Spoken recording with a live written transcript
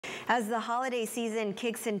As the holiday season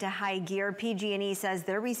kicks into high gear, PG&E says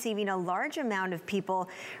they're receiving a large amount of people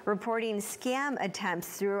reporting scam attempts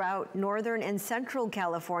throughout northern and central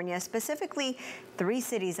California, specifically 3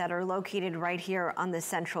 cities that are located right here on the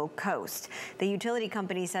Central Coast. The utility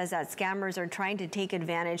company says that scammers are trying to take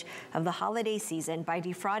advantage of the holiday season by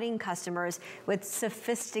defrauding customers with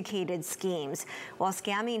sophisticated schemes. While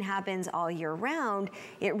scamming happens all year round,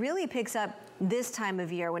 it really picks up this time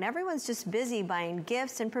of year when everyone's just busy buying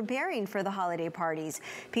gifts and preparing for the holiday parties.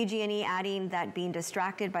 PG&E adding that being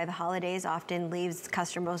distracted by the holidays often leaves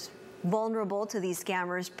customers vulnerable to these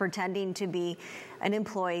scammers pretending to be an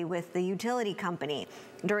employee with the utility company.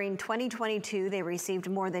 During 2022, they received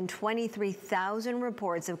more than 23,000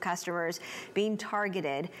 reports of customers being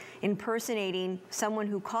targeted, impersonating someone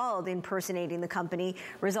who called impersonating the company,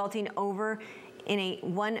 resulting in a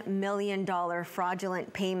 $1 million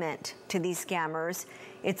fraudulent payment to these scammers.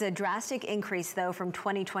 It's a drastic increase, though, from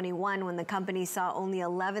 2021 when the company saw only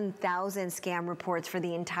 11,000 scam reports for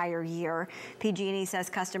the entire year. PG&E says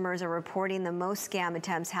customers are reporting the most scam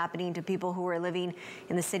attempts happening to people who are living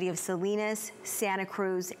in the city of Salinas, Santa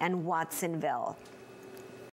Cruz, and Watsonville.